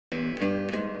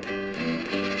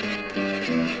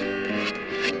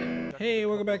Hey,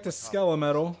 welcome back to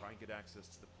Skelemetal. Try and get access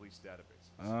to the police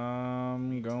databases.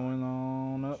 I'm going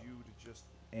on up,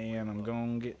 and I'm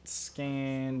gonna get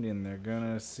scanned, and they're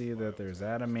gonna see that there's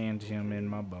adamantium in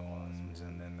my bones,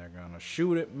 and then they're gonna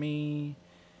shoot at me,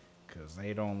 because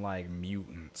they don't like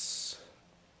mutants.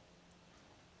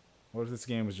 What if this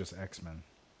game was just X-Men?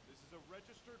 This is a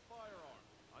registered firearm.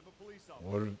 I'm a police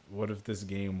officer. What if this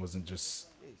game wasn't just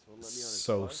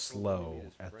so slow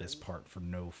at this part for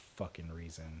no fucking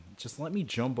reason? Just let me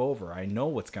jump over. I know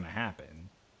what's gonna happen.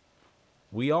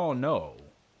 We all know.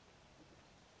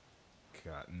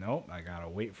 God, nope, I gotta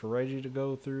wait for Reggie to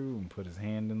go through and put his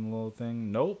hand in the little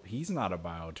thing. Nope, he's not a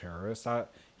bioterrorist.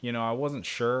 I wasn't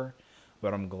sure,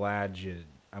 but I'm glad you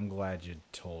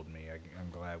told me.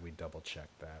 I'm glad we double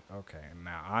checked that. Okay,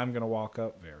 now I'm gonna walk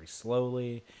up very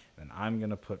slowly, and I'm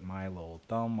gonna put my little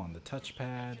thumb on the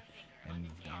touchpad,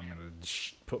 and I'm gonna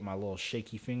put my little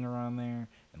shaky finger on there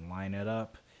and line it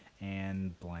up,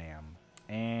 and blam.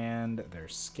 And they're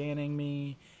scanning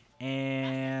me,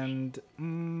 and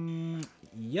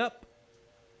yep,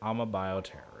 I'm a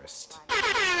bioterrorist.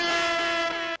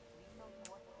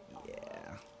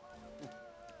 Yeah.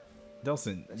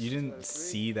 Delson, you didn't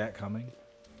see that coming?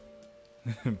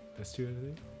 Best two, I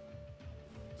think.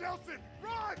 Delson,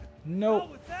 run!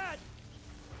 Nope. With that.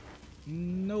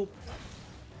 Nope.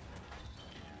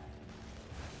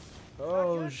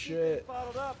 Oh shit.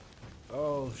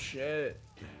 Oh shit.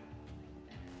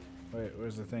 Wait,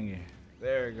 where's the thingy?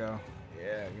 There we go.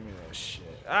 Yeah, give me that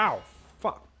shit. Ow!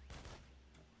 Fuck!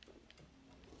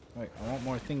 Wait, I want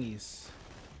more thingies.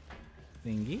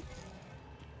 Thingy?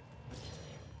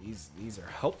 These are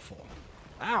helpful.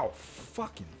 Ow!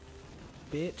 Fucking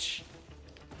bitch.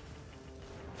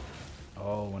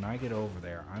 Oh, when I get over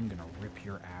there, I'm gonna rip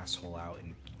your asshole out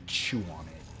and chew on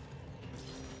it.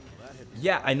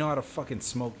 Yeah, I know how to fucking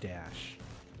smoke dash.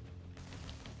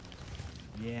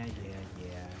 Yeah.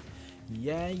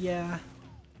 Yeah.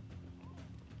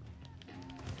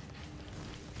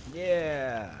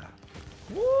 Yeah.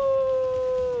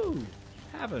 Woo!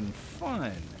 Having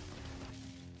fun.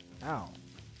 Ow.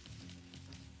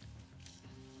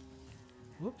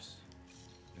 Whoops.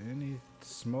 Any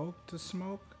smoke to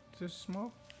smoke? To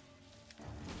smoke?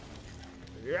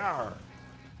 Yeah.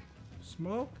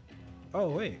 Smoke? Oh,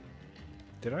 wait.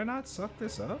 Did I not suck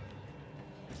this up?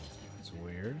 That's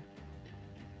weird.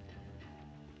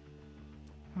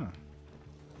 Huh.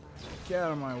 Get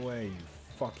out of my way, you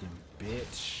fucking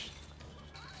bitch.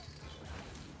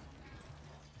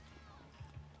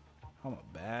 I'm a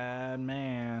bad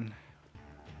man.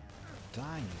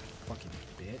 Die, you fucking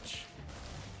bitch.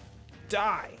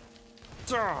 Die!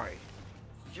 Die!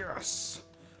 Yes!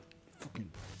 Fucking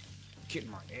get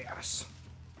my ass.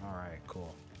 Alright,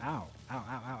 cool. Ow.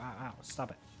 Ow.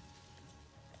 Stop it.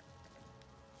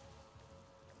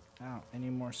 Ow, I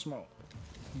need more smoke.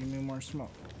 Give me more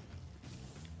smoke.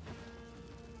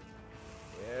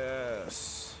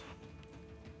 Yes.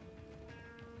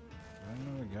 Is that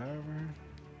another guy over here?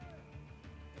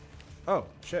 Oh,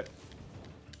 shit.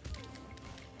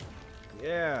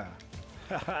 Yeah.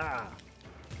 Haha.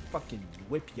 Fucking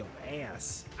whip your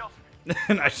ass.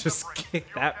 And I just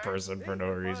kicked that person for no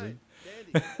reason.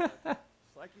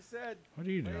 Like you said. What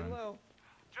are you doing?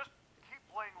 Just keep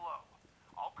playing low.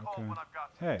 I'll call Okay. when I've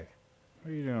got to. Hey,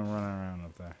 what are you doing running around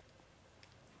up there?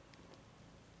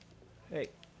 Hey,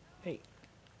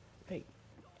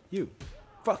 you.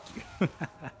 Fuck you.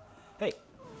 Hey,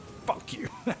 fuck you.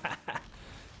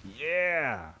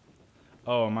 Yeah.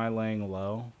 Oh, am I laying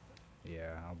low?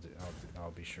 Yeah,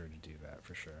 I'll be sure to do that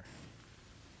for sure.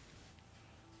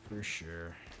 For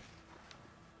sure.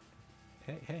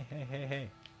 Hey.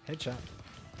 Headshot.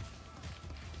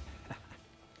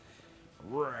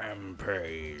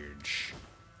 Rampage.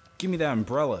 Give me that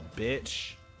umbrella,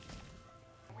 bitch.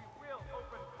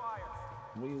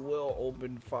 We will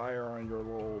open fire on your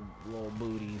little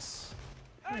booties.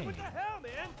 Hey, what the hell,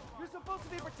 man? You're supposed to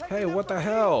be protecting Hey, them what from the me.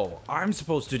 hell? I'm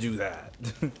supposed to do that.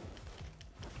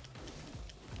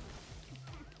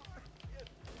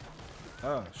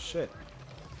 Oh, shit.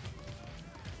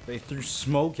 They threw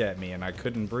smoke at me and I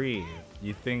couldn't breathe.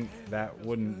 You think that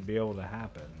wouldn't be able to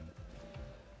happen?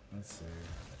 Let's see.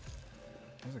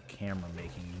 There's a camera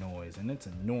making noise and it's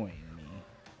annoying me.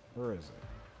 Where is it?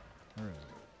 Where is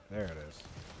it? There it is.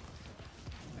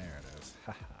 There it is.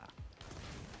 Haha.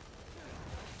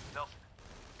 Nelson,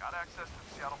 got access to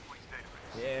the Seattle Police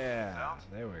database. Yeah. Sounds?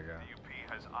 There we go. The UP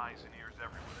has eyes and ears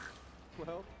everywhere.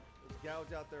 Well, let's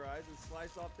gouge out their eyes and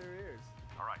slice off their ears.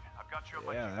 All right, I've got you on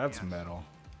my Yeah, GPS. that's metal.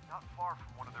 Not far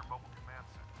from one of their mobile command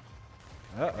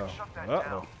centers. Uh-oh. Shut that Uh-oh.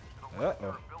 down. It'll limit their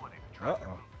Uh-oh. ability to track your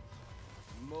Uh-oh. movements.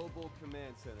 Mobile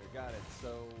command center. Got it.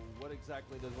 So, what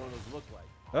exactly does one of those look like?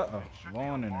 Uh-oh. It should Low be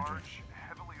on a energy. large,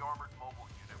 heavily armored mobile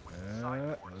unit with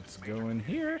side ports Let's and go major in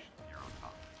here. communications gear on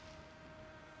top.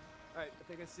 All right, I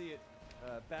think I see it.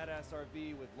 Badass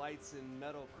RV with lights and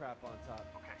metal crap on top.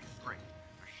 Okay, great.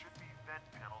 There should be vent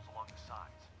panels along the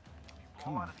sides. If you blow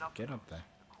Come on, out enough get of up those, there.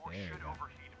 the core There you should go.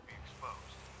 overheat and be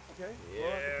exposed. Okay. Blow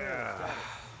out the panels. Got it.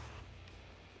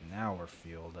 Now we're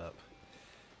fueled up.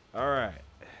 Alright.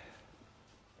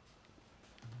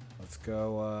 Let's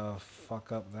go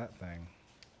fuck up that thing.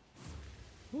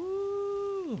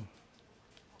 Woo!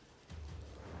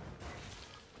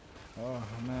 Oh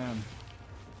man.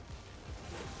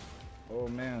 Oh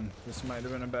man, this might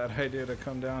have been a bad idea to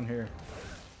come down here.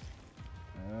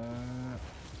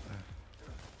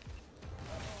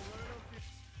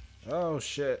 Oh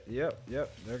shit. Yep,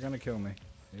 they're gonna kill me.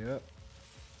 Yep.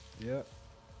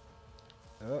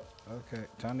 Oh, okay.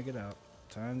 Time to get out.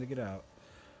 Time to get out.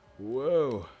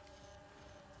 Whoa.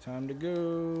 Time to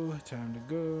go. Time to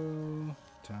go.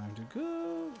 Time to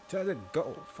go. Time to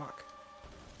go. Fuck.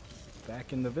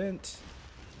 Back in the vent.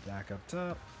 Back up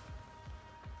top.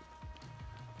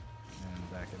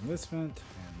 And back in this vent.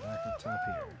 And back up top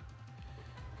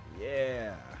here.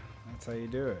 Yeah. That's how you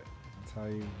do it. That's how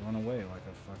you run away like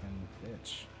a fucking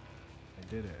bitch. I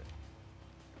did it.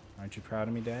 Aren't you proud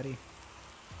of me, Daddy?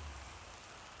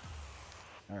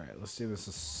 Alright, let's do this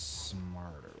a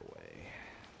smarter way.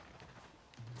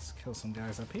 Let's kill some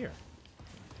guys up here.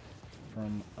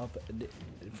 From up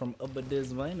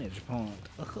this vantage point.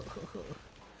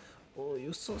 Oh,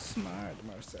 you're so smart,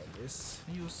 Mercedes.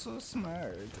 You're so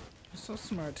smart. You're so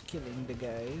smart killing the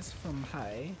guys from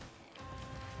high.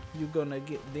 You gonna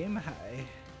get them high.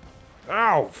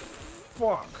 Ow!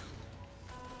 Fuck!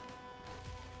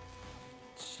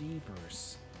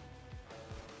 Jeepers.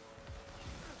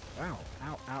 Ow,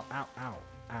 ow, ow, ow, ow,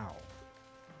 ow.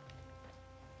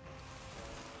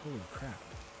 Holy crap.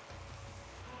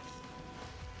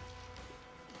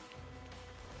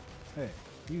 Hey,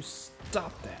 you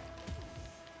stop that.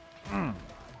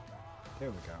 There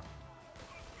we go.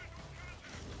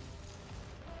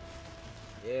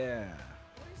 Yeah.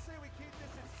 What do you say we keep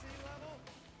this at sea level?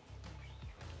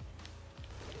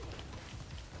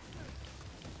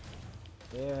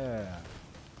 Yeah.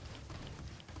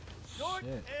 Short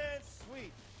Shit. and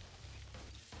sweet.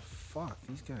 Fuck,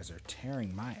 these guys are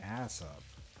tearing my ass up.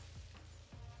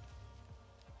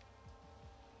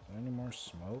 Is there any more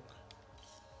smoke?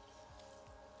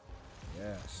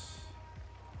 Yes.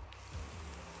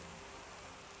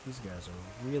 These guys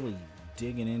are really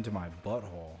digging into my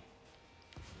butthole.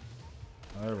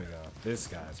 Oh, there we go. This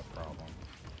guy's a problem.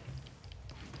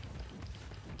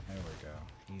 There we go.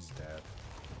 He's dead.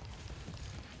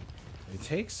 They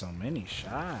take so many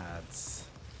shots.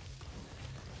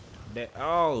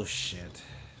 Oh shit.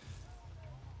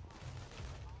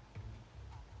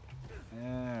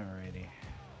 Alrighty.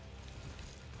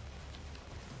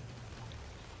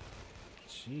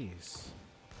 Jeez.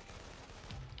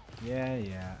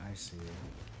 Yeah, I see you.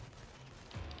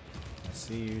 I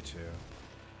see you too.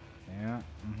 Yeah,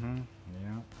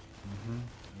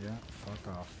 yeah, fuck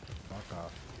off. Fuck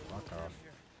off. Fuck off.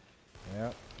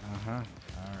 Yep,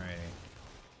 alrighty.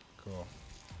 Cool.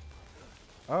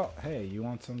 Oh, hey, you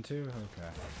want some too?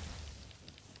 Okay.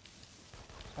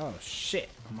 Oh shit,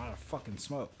 I'm out of fucking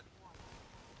smoke.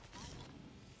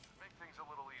 Make things a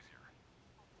little easier.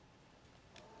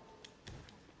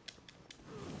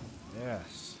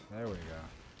 Yes, there we go.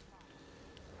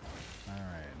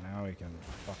 Alright, now we can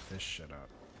fuck this shit up.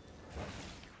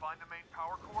 You find the main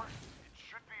power core? It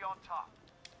should be on top.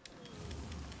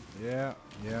 Yeah,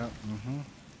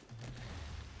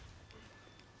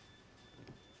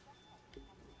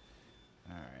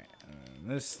 Alright, and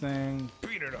this thing.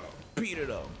 Beat it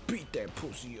up, beat that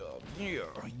pussy up. Yeah.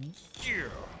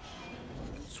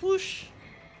 Swoosh.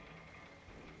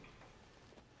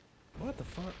 What the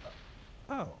fuck?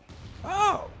 Oh!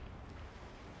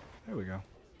 There we go.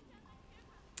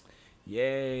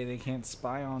 Yay, they can't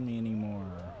spy on me anymore.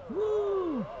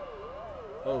 Woo!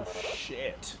 Oh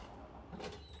shit.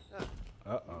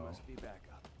 Uh-oh. Must be back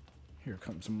up. Here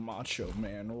comes Macho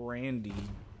Man Randy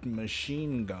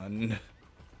Machine Gun.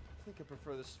 I think I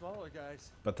prefer the smaller guys.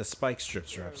 But the spike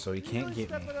strips are up, so he You can't really get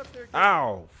me. stepping up there, kid.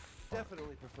 Ow! Fuck.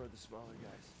 Definitely prefer the smaller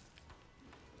guys.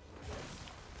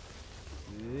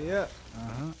 Yeah.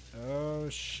 Oh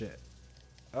shit.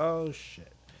 Oh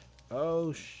shit.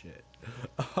 Oh shit.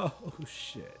 Oh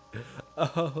shit.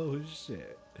 Oh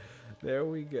shit. There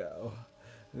we go.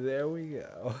 There we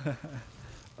go.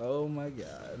 Oh my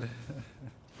god.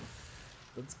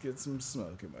 Let's get some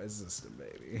smoke in my system,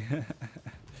 baby.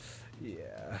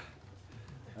 Yeah.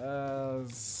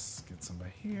 Let's get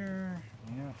somebody here.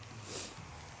 Yeah.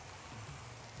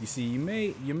 You see, you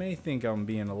may think I'm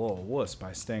being a little wuss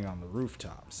by staying on the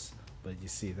rooftops, but you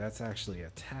see, that's actually a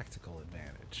tactical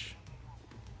advantage.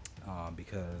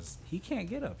 Because he can't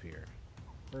get up here.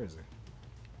 Where is he?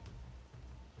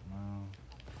 No.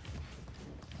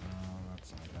 No,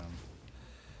 that's not him.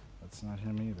 That's not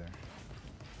him either.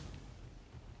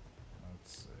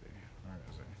 Let's see. Where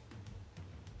is he?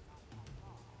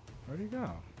 Where'd he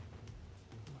go?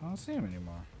 I don't see him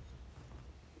anymore.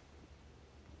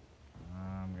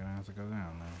 I'm gonna have to go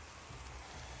down there.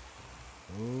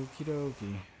 Okie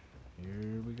dokie.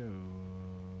 Here we go.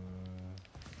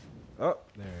 Oh,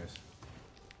 there he is.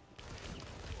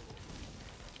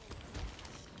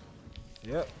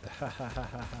 Yep.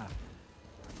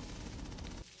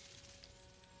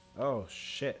 Oh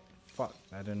shit. Fuck.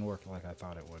 That didn't work like I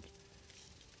thought it would.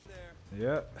 There.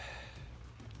 Yep.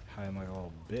 Hiding like a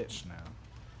little bitch now.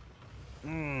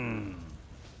 Boom.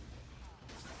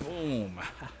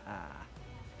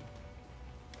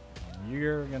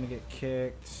 You're gonna get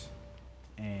kicked.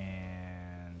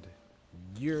 And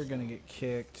you're gonna get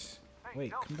kicked.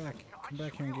 Wait, come back. Come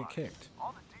back here and get kicked.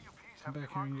 Come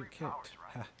back here and get kicked.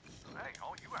 Ha. Hey,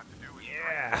 all you have to do is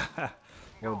Yeah.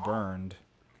 Or burned.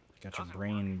 Got your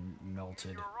brain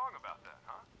melted. You were wrong about that,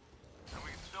 huh? And we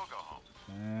can still go home.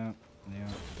 Yeah,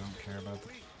 don't care about the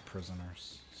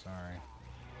prisoners. Sorry.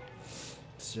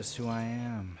 It's just who I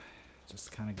am. Just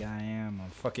the kind of guy I am. I'm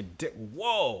fucking dick.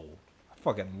 Whoa! I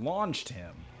fucking launched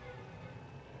him.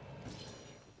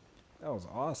 That was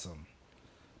awesome.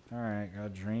 Alright, gotta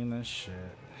drain this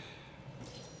shit.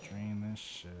 Drain this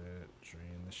shit.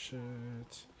 Drain the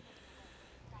shit.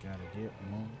 Gotta get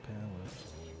more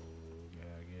powerful.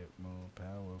 Gotta get more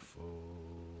powerful.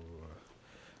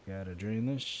 Gotta drain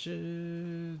this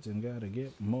shit and gotta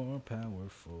get more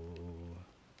powerful.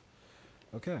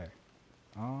 Okay.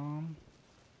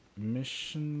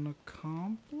 Mission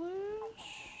accomplished?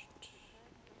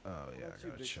 Oh yeah, I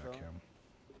gotta check him.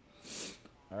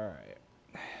 Alright.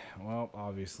 Well,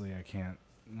 obviously I can't.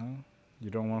 No? You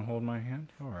don't want to hold my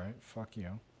hand? Alright, fuck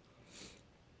you.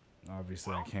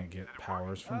 Obviously I can't get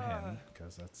powers from him,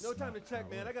 because that's No time to not check, how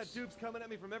it man. I got works. dupes coming at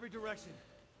me from every direction.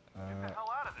 Get the hell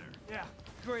out of there. Yeah,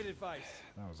 great advice.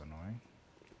 That was annoying.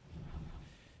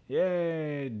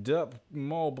 Yay! Dup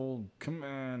mobile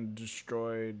command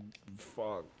destroyed.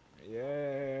 Fuck.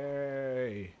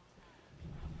 Yay!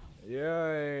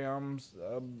 Yay! I'm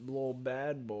a little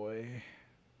bad boy.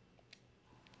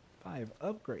 5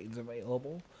 upgrades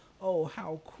available. Oh,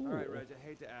 how cool! All right, Reg, I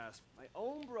hate to ask. My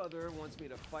own brother wants me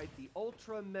to fight the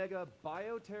ultra mega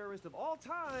bioterrorist of all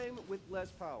time with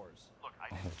less powers. Look, I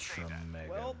didn't say Ultra that.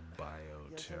 mega Well,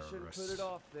 guess I should put it bioterrorist.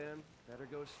 off then. Better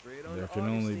go straight on. There to can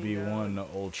only Augustine be now one and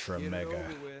ultra get it mega.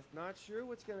 over with. Not sure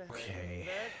what's gonna happen. Okay.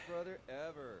 Best brother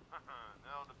ever.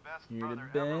 No, the best You're the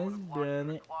brother ever would best have locked you in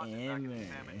brother a closet back in ever.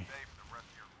 Salmon Bay for the rest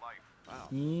of your life. Wow.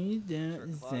 You Sure,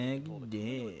 don't closet think can hold a you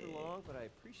candle did. for long, but I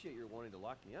appreciate your wanting to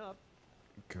lock me up.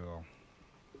 Cool.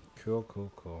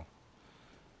 Cool.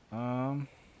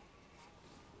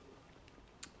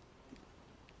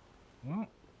 Well,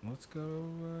 let's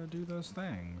go do those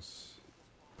things.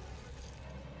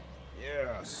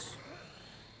 Yes.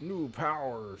 New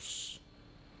powers.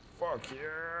 Fuck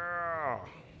yeah.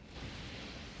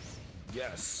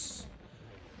 Yes.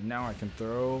 Now I can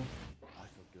throw I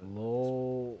feel good.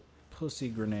 little pussy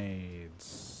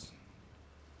grenades.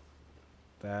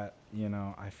 That, you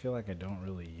know, I feel like I don't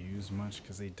really use much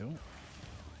because they don't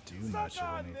do much Suck of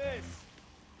on anything. this!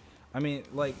 I mean,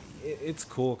 like, it's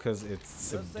cool because it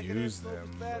secondhand subdues smoke is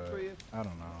them, bad for but you. I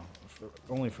don't know.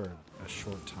 Only for a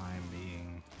short time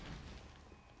being.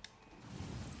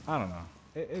 I don't know.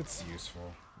 It's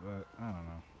useful, but I don't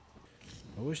know.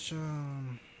 I wish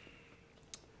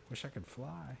I could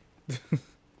fly. I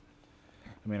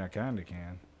mean, I kinda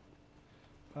can.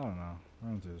 I don't know.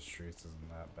 Running through the streets isn't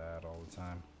that bad all the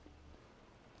time.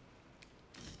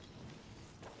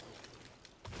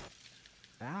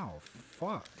 Ow,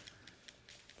 fuck.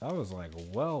 That was like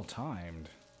well timed.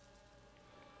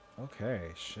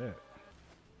 Okay, shit.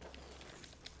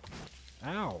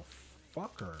 Ow,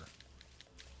 fucker.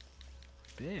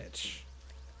 Bitch.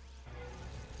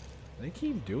 They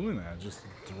keep doing that, just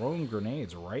throwing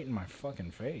grenades right in my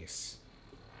fucking face.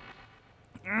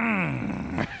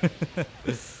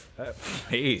 That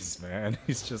face, man.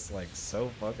 He's just like so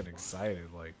fucking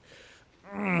excited, like,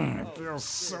 it feels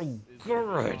so This is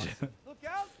good. awesome. Look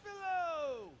out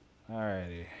below!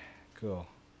 Alrighty, cool.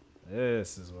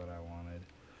 This is what I wanted.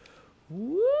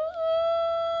 Woo!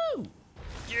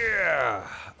 Yeah!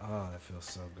 Oh, that feels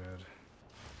so good.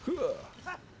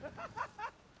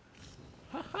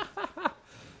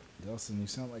 Delson, you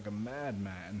sound like a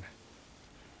madman.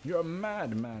 You're a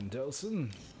madman, Delson.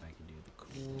 I can do the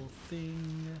cool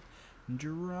thing.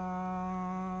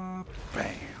 Drop.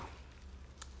 Bam.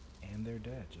 And they're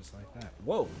dead, just like that.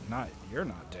 Whoa, you're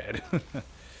not dead.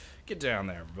 Get down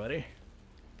there, buddy.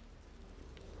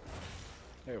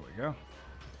 There we go.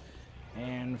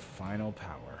 And final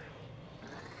power.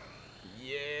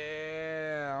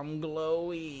 Yeah, I'm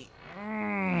glowy.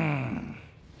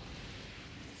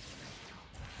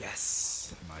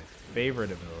 Yes, my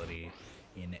favorite ability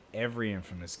in every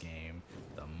Infamous game,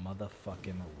 the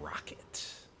motherfucking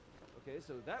rocket. Okay,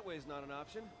 so that way's not an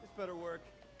option. This better work.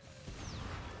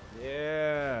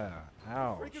 Yeah.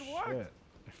 Ow, Freaking shit. worked.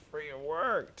 It freaking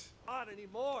worked. God, I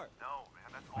need more. No,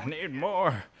 man, that's all I you need get.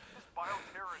 more. This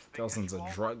bioterrorist thing has Delson's you a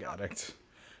all drug worked up. addict.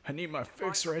 I need my Find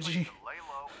fix, a place Reggie. to lay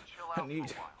low and chill out I for a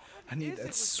need while. I need Is it that with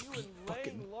you sweet and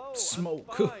fucking laying low? I'm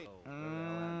smoke. fine.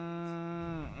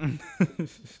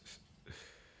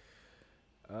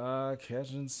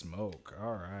 Catching smoke.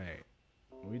 All right,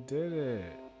 we did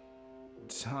it.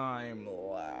 Time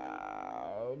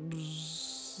lapse.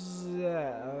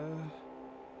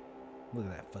 Look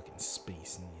at that fucking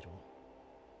space needle.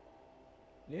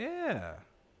 Yeah.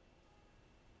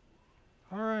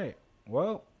 All right.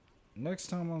 Well, next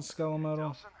time on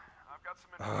Skelemetal. Delson, I've got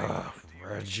some information to you.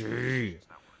 Reggie.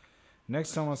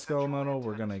 Next time on Skelemetal,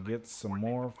 we're gonna get some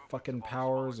more fucking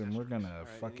powers, and we're gonna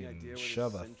any fucking idea where the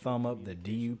shove a central thumb up the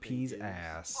communication DUP's thing is?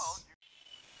 ass.